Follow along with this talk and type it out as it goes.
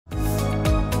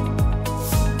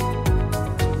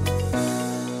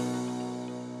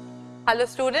Hello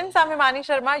students, I'm Himani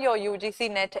Sharma, your UGC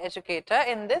NET educator.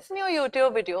 In this new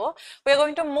YouTube video, we are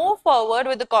going to move forward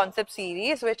with the concept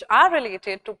series which are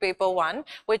related to paper 1,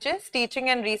 which is Teaching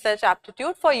and Research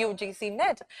Aptitude for UGC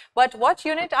NET. But what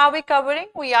unit are we covering?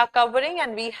 We are covering,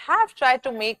 and we have tried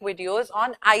to make videos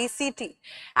on ICT.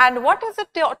 And what is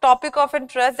the topic of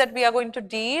interest that we are going to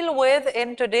deal with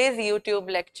in today's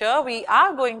YouTube lecture? We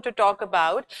are going to talk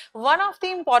about one of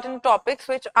the important topics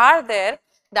which are there,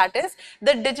 that is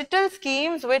the digital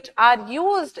schemes which are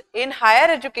used in higher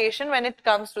education when it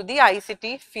comes to the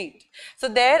ICT field. So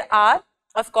there are,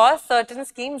 of course, certain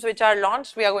schemes which are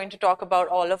launched. We are going to talk about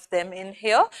all of them in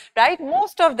here, right?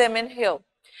 Most of them in here.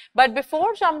 But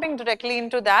before jumping directly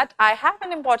into that, I have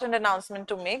an important announcement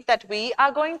to make, that we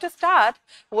are going to start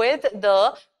with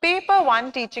the Paper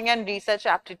 1 Teaching and Research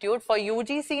Aptitude for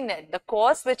UGC NET, the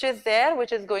course which is there,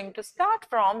 which is going to start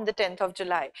from the 10th of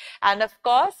July. And of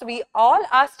course, we all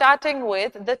are starting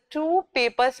with the 2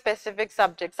 paper-specific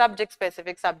subjects,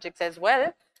 subject-specific subjects as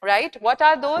well. Right? What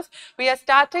are those? We are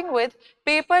starting with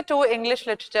Paper 2 English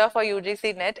Literature for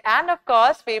UGC NET and of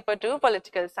course Paper 2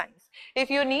 Political Science. If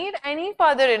you need any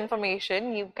further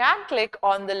information, you can click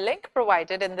on the link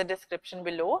provided in the description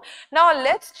below. Now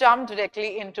let's jump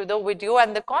directly into the video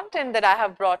and the content that I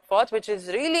have brought forth, which is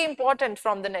really important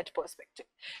from the NET perspective.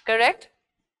 Correct?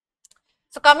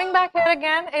 So coming back here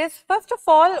again is, first of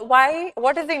all,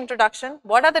 what is the introduction?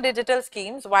 What are the digital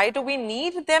schemes? Why do we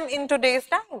need them in today's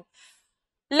time?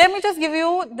 Let me just give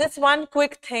you this one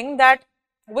quick thing, that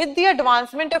with the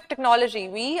advancement of technology,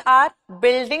 we are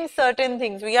building certain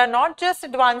things. We are not just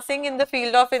advancing in the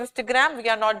field of Instagram, we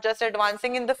are not just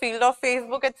advancing in the field of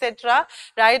Facebook, etc.,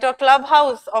 right, or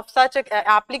Clubhouse of such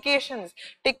applications,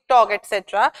 TikTok,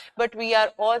 etc., but we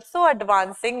are also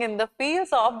advancing in the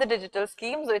fields of the digital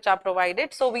schemes which are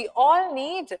provided. So we all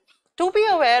need to be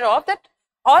aware of that.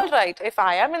 All right, if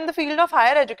I am in the field of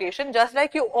higher education, just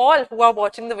like you all who are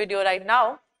watching the video right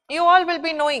now, you all will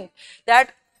be knowing that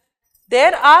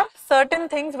there are certain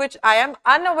things which I am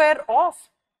unaware of,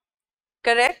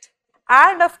 correct?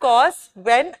 And of course,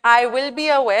 when I will be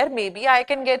aware, maybe I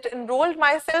can get enrolled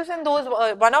myself in those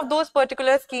one of those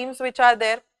particular schemes which are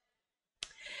there.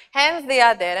 Hence, they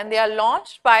are there and they are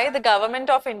launched by the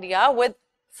Government of India with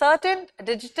certain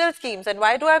digital schemes. And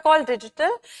why do I call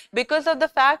digital? Because of the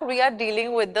fact we are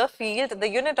dealing with the field, the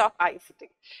unit of ICT,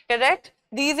 correct?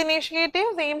 These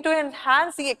initiatives aim to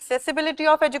enhance the accessibility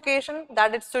of education,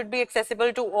 that it should be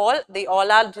accessible to all. They all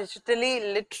are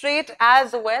digitally literate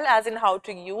as well as in how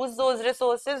to use those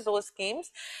resources, those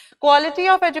schemes. Quality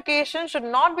of education should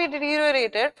not be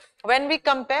deteriorated when we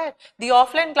compare the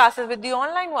offline classes with the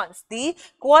online ones. The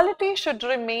quality should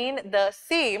remain the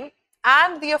same,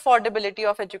 and the affordability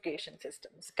of education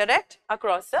systems, correct,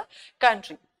 across the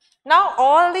country. Now,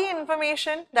 all the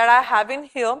information that I have in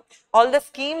here, all the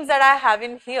schemes that I have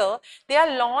in here, they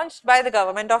are launched by the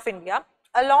Government of India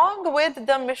along with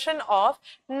the mission of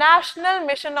National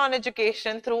Mission on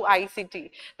Education through ICT,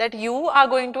 that you are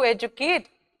going to educate.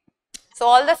 So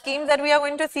all the schemes that we are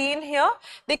going to see in here,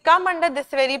 they come under this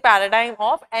very paradigm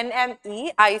of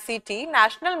NME ICT,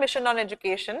 National Mission on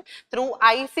Education through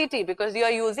ICT, because you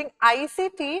are using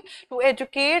ICT to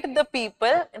educate the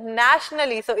people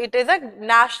nationally. So it is a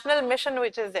national mission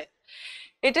which is there.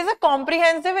 It is a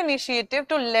comprehensive initiative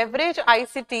to leverage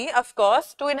ICT, of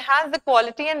course, to enhance the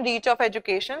quality and reach of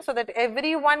education so that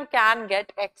everyone can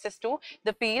get access to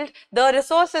the field, the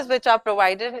resources which are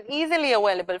provided and easily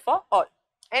available for all.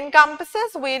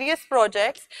 Encompasses various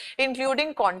projects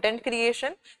including content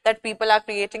creation, that people are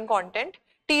creating content,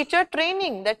 teacher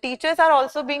training, that teachers are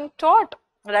also being taught,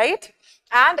 right,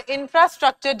 and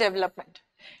infrastructure development.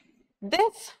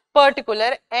 This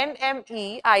particular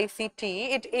NME ICT,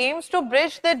 it aims to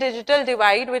bridge the digital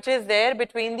divide which is there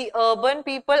between the urban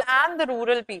people and the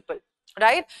rural people,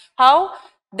 right? How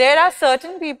there are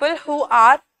certain people who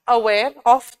are aware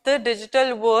of the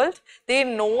digital world, they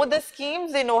know the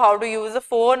schemes, they know how to use the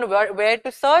phone, where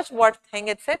to search what thing,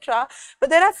 etc. But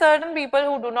there are certain people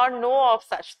who do not know of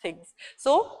such things.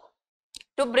 So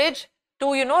to bridge,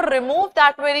 to remove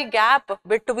that very gap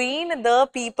between the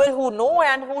people who know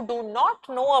and who do not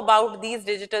know about these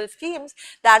digital schemes,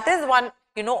 that is one,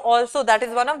 also that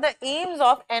is one of the aims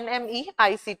of NME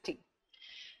ICT.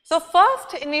 So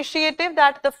first initiative,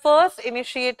 the first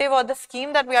initiative or the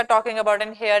scheme that we are talking about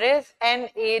in here is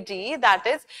NAD, that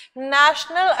is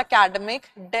National Academic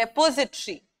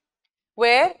Depository,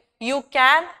 where you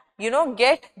can,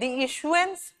 get the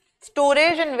issuance,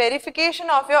 storage and verification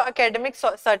of your academic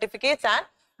certificates and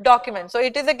documents. So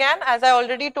it is, again, as I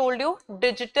already told you,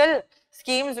 digital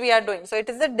schemes we are doing. So it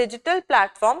is a digital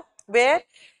platform where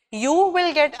you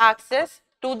will get access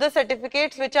to the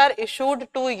certificates which are issued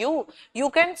to you. You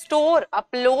can store,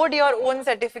 upload your own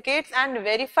certificates and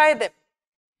verify them.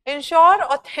 Ensure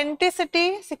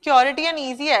authenticity, security and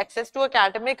easy access to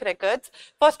academic records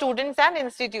for students and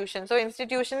institutions. So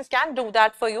institutions can do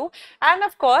that for you. And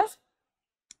of course,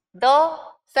 the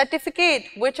certificate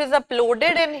which is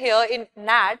uploaded in here in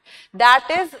NAT,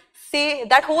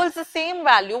 that holds the same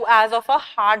value as of a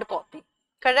hard copy,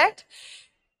 correct?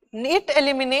 It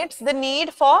eliminates the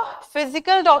need for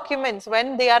physical documents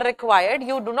when they are required.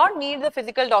 You do not need the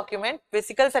physical document,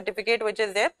 physical certificate which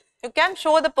is there. You can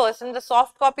show the person the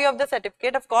soft copy of the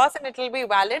certificate, of course, and it will be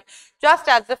valid just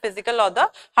as the physical or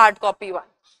the hard copy one.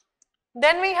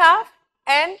 Then we have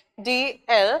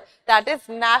NDL, that is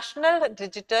National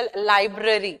Digital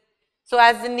Library. So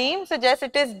as the name suggests,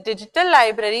 it is digital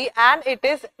library and it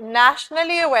is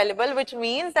nationally available, which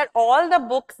means that all the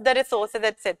books, the resources,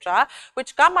 etc.,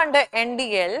 which come under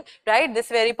NDL, right, this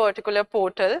very particular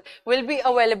portal, will be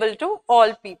available to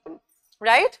all people.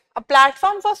 Right? A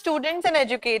platform for students and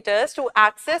educators to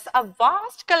access a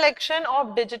vast collection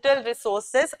of digital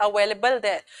resources available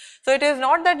there. So it is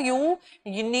not that you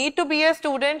need to be a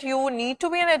student, you need to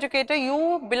be an educator,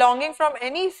 you belonging from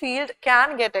any field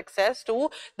can get access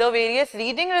to the various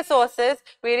reading resources,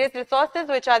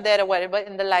 which are there available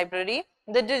in the library,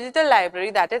 the digital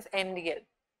library, that is NDL.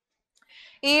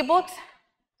 E-books,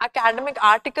 academic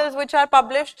articles which are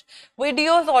published,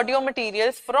 videos, audio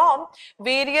materials from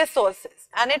various sources,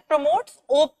 and it promotes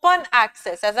open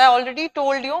access. As I already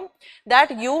told you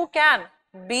that you can,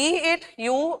 be it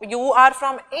you are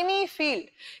from any field,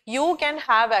 you can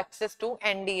have access to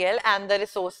NDL and the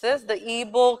resources, the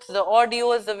e-books, the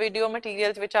audios, the video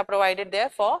materials which are provided there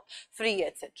for free,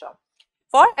 etc.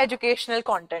 for educational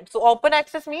content. So open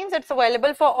access means it's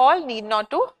available for all, need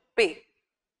not to pay.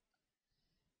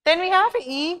 Then we have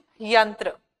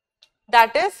Eyantra,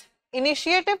 that is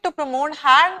initiative to promote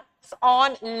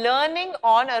hands-on learning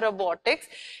on robotics,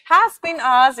 has been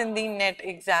asked in the NET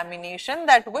examination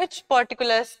that which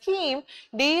particular scheme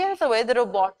deals with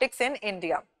robotics in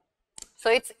India. So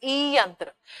it's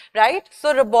Eyantra, right?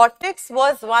 So robotics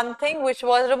was one thing which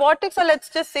was robotics, or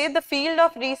let's just say the field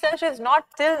of research is not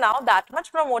till now that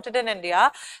much promoted in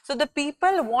India. So the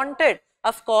people wanted,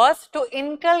 of course, to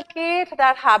inculcate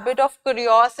that habit of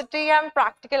curiosity and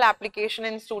practical application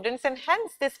in students, and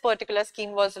hence this particular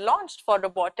scheme was launched for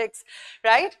robotics,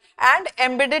 right? And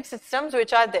embedded systems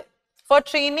which are there for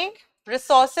training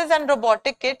resources and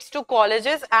robotic kits to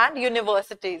colleges and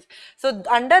universities. So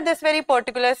under this very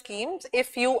particular schemes,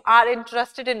 if you are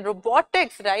interested in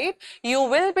robotics, right, you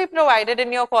will be provided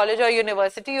in your college or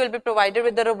university, you will be provided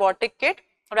with the robotic kit,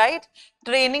 right?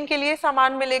 Training ke liye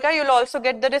saman milega, you will also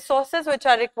get the resources which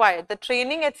are required. The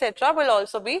training, etc. will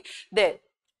also be there.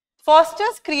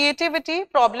 Fosters creativity,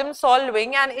 problem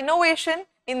solving and innovation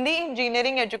in the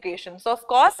engineering education. So of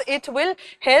course, it will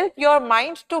help your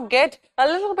mind to get a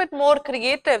little bit more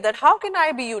creative, that how can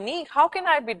I be unique, how can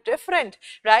I be different,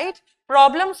 right?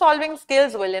 Problem solving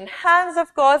skills will enhance,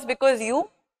 of course, because you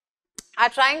are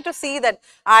trying to see that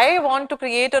I want to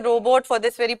create a robot for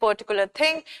this very particular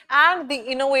thing, and the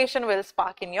innovation will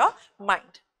spark in your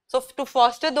mind. So to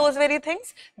foster those very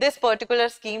things, this particular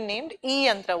scheme named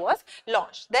Eyantra was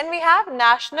launched. Then we have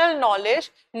National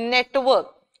Knowledge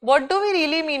Network. What do we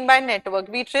really mean by network?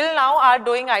 We till now are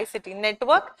doing ICT,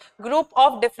 network, group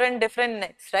of different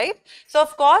nets, right? So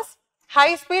of course,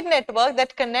 high-speed network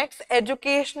that connects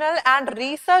educational and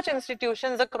research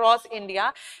institutions across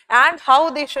India, and how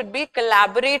they should be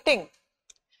collaborating,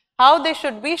 how they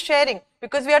should be sharing,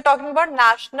 because we are talking about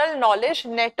National Knowledge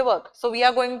Network. So we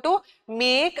are going to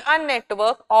make a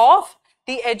network of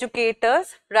the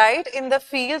educators, right, in the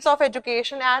fields of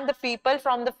education and the people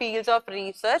from the fields of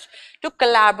research to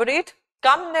collaborate,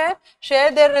 come there, share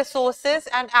their resources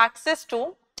and access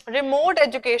to remote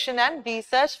education and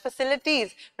research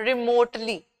facilities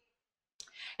remotely.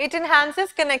 It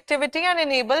enhances connectivity and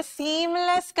enables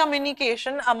seamless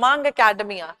communication among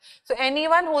academia. So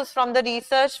anyone who is from the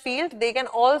research field, they can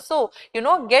also,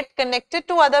 get connected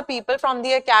to other people from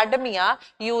the academia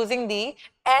using the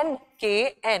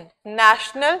NKN,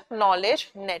 National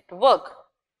Knowledge Network.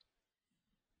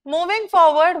 Moving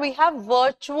forward, we have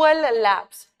virtual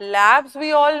labs. Labs,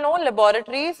 we all know,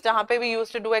 laboratories, jahan pe we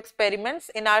used to do experiments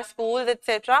in our schools,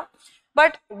 etc.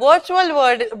 But virtual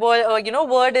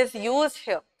word is used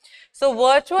here. So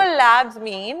virtual labs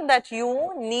mean that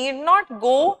you need not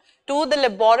go to the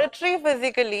laboratory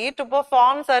physically to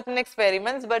perform certain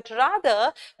experiments, but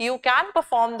rather you can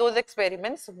perform those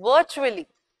experiments virtually.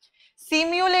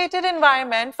 Simulated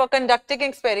environment for conducting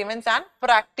experiments and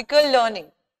practical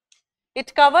learning.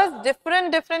 It covers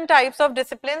different types of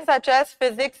disciplines such as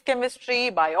physics, chemistry,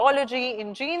 biology,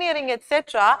 engineering,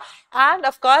 etc. And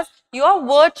of course, you are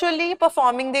virtually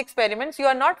performing the experiments. You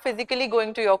are not physically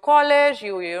going to your college,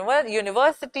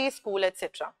 university, school,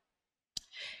 etc.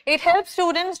 It helps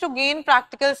students to gain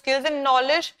practical skills and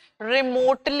knowledge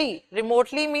remotely.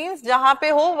 Remotely means jahan pe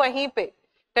ho wahin pe,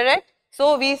 correct?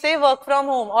 So we say work from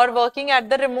home or working at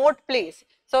the remote place.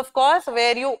 So of course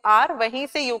where you are, wahin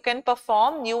se you can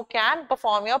perform your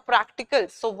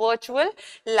practicals. So virtual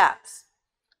labs.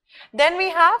 Then we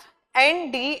have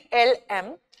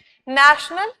NDLM,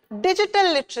 National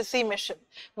Digital Literacy Mission,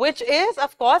 which is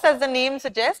of course, as the name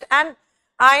suggests, and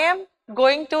I am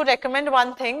going to recommend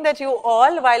one thing, that you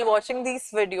all, while watching this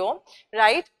video,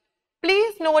 right,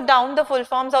 please note down the full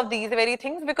forms of these very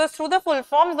things, because through the full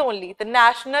forms only, the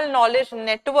National Knowledge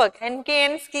Network,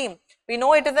 NKN scheme, we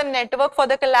know it is a network for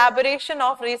the collaboration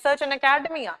of research and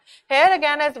academia. Here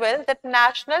again as well, that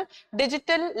National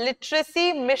Digital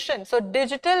Literacy Mission. So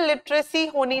digital literacy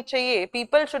honi chahiye.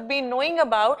 People should be knowing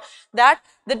about that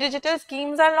the digital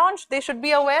schemes are launched. They should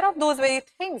be aware of those very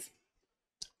things,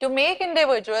 to make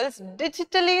individuals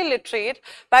digitally literate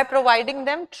by providing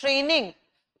them training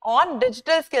on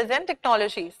digital skills and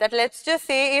technologies. That let's just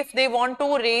say if they want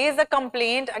to raise a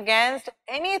complaint against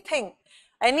anything,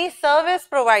 any service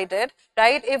provided,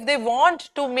 right, if they want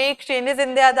to make changes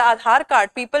in their Aadhaar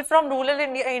card, people from rural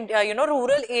India,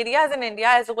 rural areas in India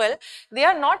as well, they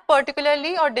are not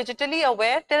particularly or digitally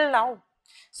aware till now.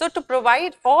 So to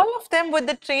provide all of them with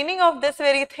the training of this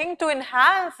very thing to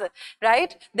enhance,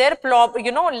 right, their,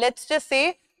 let's just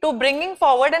say, to bringing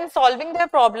forward and solving their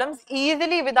problems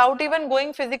easily without even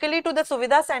going physically to the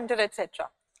Suvidha center, etc.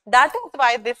 That is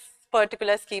why this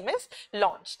particular scheme is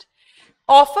launched.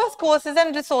 Offers courses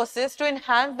and resources to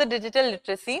enhance the digital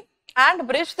literacy and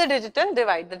bridge the digital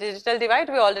divide. The digital divide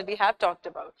we already have talked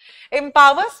about.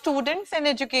 Empower students and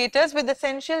educators with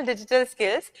essential digital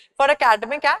skills for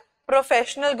academic and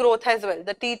professional growth as well.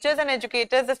 The teachers and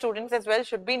educators, the students as well,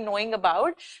 should be knowing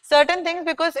about certain things,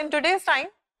 because in today's time,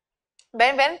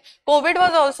 when COVID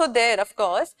was also there, of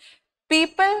course,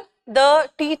 people, the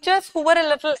teachers who were a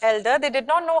little elder, they did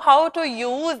not know how to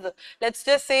use, let's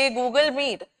just say, Google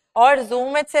Meet or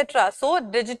Zoom, etc. So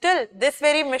digital, this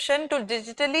very mission to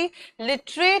digitally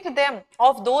literate them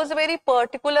of those very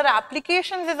particular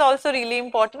applications is also really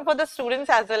important for the students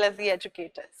as well as the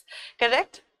educators,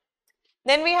 correct?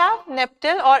 Then we have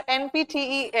NPTEL or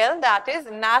NPTEL, that is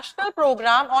National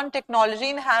Program on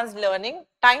Technology Enhanced Learning,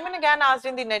 time and again asked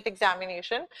in the NET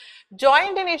examination,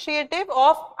 joint initiative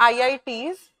of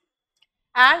IITs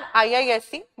and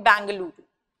IISc Bangalore.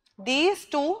 These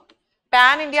two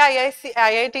Pan-India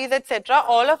IITs, etc.,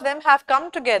 all of them have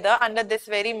come together under this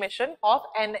very mission of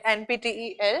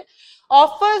NPTEL,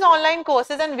 offers online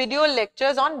courses and video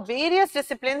lectures on various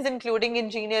disciplines including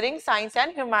engineering, science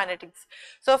and humanities.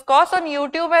 So, of course, on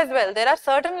YouTube as well, there are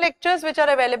certain lectures which are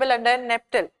available under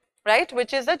NPTEL, right,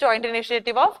 which is the joint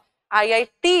initiative of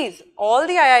IITs, all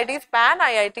the IITs, Pan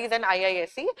IITs and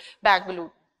IISc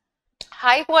Bangalore.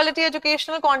 High quality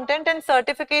educational content and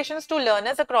certifications to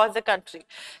learners across the country.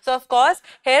 So of course,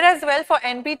 here as well for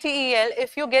NPTEL,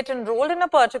 if you get enrolled in a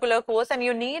particular course and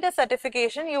you need a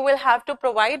certification, you will have to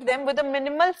provide them with a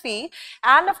minimal fee,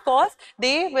 and of course,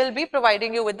 they will be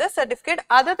providing you with the certificate.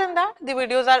 Other than that, the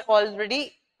videos are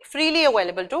already freely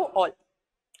available to all.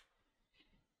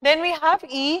 Then we have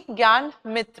Gyan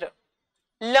Mitra.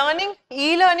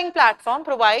 E-learning platform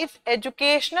provides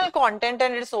educational content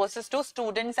and resources to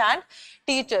students and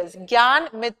teachers.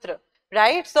 Gyan Mitra,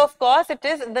 right? So of course it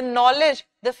is the knowledge,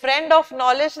 the friend of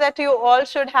knowledge that you all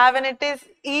should have, and it is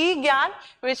e-Gyan,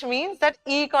 which means that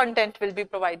e-content will be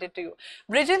provided to you.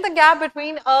 Bridging the gap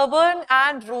between urban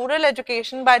and rural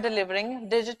education by delivering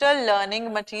digital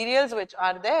learning materials which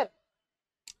are there.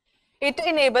 It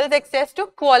enables access to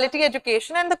quality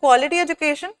education, and the quality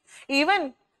education,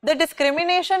 even the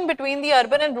discrimination between the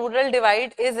urban and rural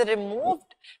divide is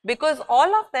removed, because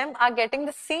all of them are getting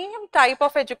the same type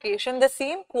of education, the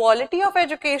same quality of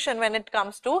education when it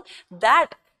comes to that,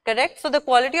 correct? So the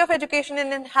quality of education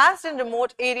is enhanced in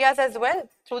remote areas as well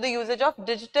through the usage of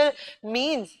digital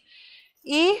means.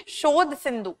 E-Shodh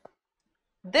Sindhu.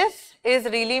 This is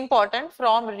really important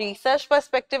from research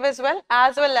perspective as well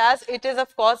as it is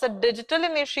of course a digital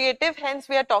initiative, hence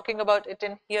we are talking about it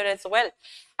in here as well.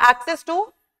 Access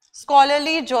to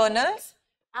scholarly journals,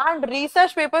 and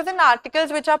research papers and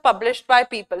articles which are published by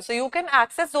people. So you can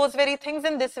access those very things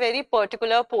in this very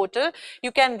particular portal.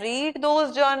 You can read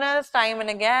those journals time and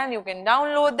again, you can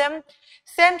download them.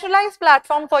 Centralized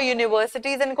platform for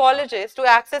universities and colleges to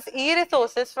access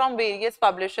e-resources from various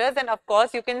publishers, and of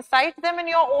course you can cite them in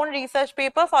your own research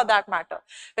paper for that matter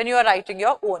when you are writing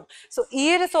your own. So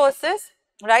e-resources,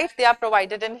 right, they are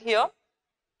provided in here.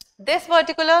 This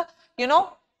particular,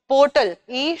 portal,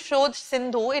 eShodh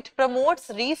Sindhu, it promotes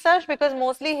research because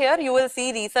mostly here you will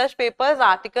see research papers,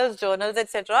 articles, journals,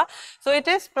 etc. So it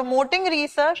is promoting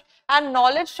research and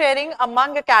knowledge sharing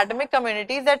among academic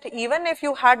communities, that even if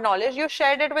you had knowledge, you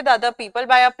shared it with other people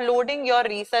by uploading your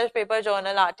research paper,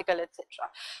 journal, article, etc.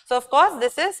 So of course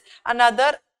this is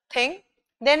another thing.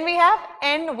 Then we have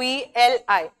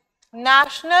NVLI,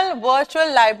 National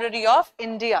Virtual Library of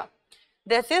India.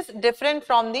 This is different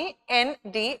from the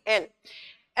NDL.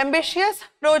 Ambitious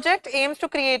project aims to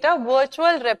create a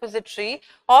virtual repository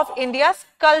of India's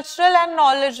cultural and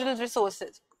knowledgeable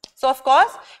resources. So of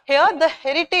course, here the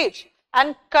heritage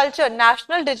and culture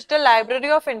National Digital Library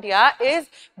of India is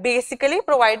basically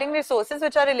providing resources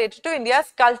which are related to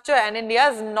India's culture and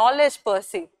India's knowledge per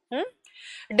se.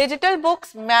 Digital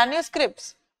books,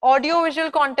 manuscripts, audio-visual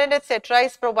content, etc.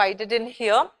 is provided in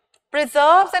here.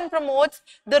 Preserves and promotes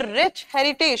the rich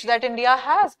heritage that India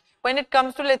has when it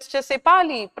comes to, let's just say,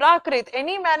 Pali, Prakrit,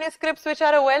 any manuscripts which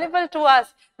are available to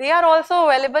us, they are also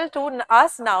available to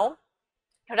us now,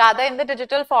 rather in the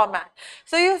digital format.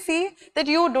 So you see that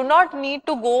you do not need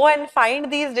to go and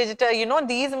find these digital,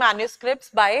 these manuscripts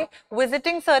by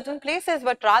visiting certain places,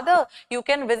 but rather you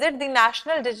can visit the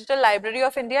National Digital Library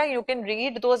of India. You can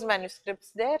read those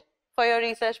manuscripts there for your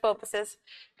research purposes,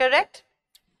 correct?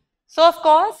 So of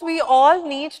course, we all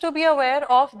need to be aware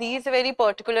of these very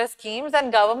particular schemes,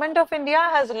 and Government of India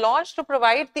has launched to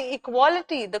provide the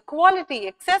equality, the quality,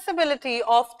 accessibility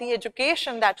of the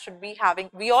education that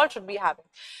we all should be having.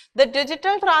 The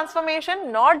digital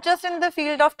transformation, not just in the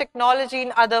field of technology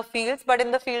in other fields, but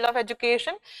in the field of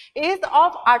education, is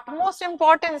of utmost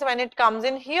importance when it comes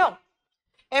in here.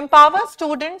 Empower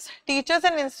students, teachers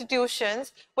and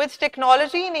institutions with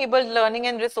technology-enabled learning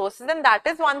and resources, and that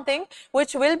is one thing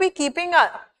which will be keeping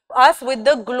us with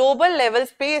the global level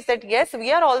space, that yes,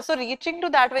 we are also reaching to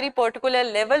that very particular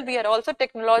level. We are also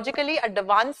technologically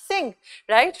advancing,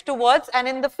 right, towards and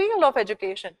in the field of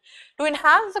education. To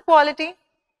enhance the quality,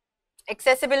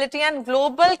 accessibility and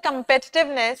global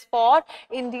competitiveness for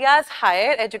India's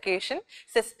higher education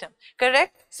system,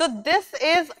 correct? So this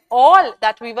is all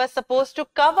that we were supposed to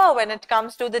cover when it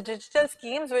comes to the digital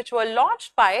schemes which were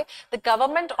launched by the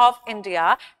Government of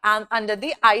India and under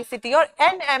the ICT or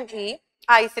NME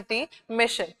ICT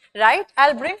mission, right?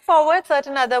 I'll bring forward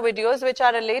certain other videos which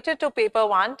are related to paper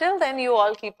 1. Till then, you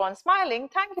all keep on smiling.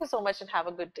 Thank you so much and have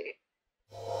a good day.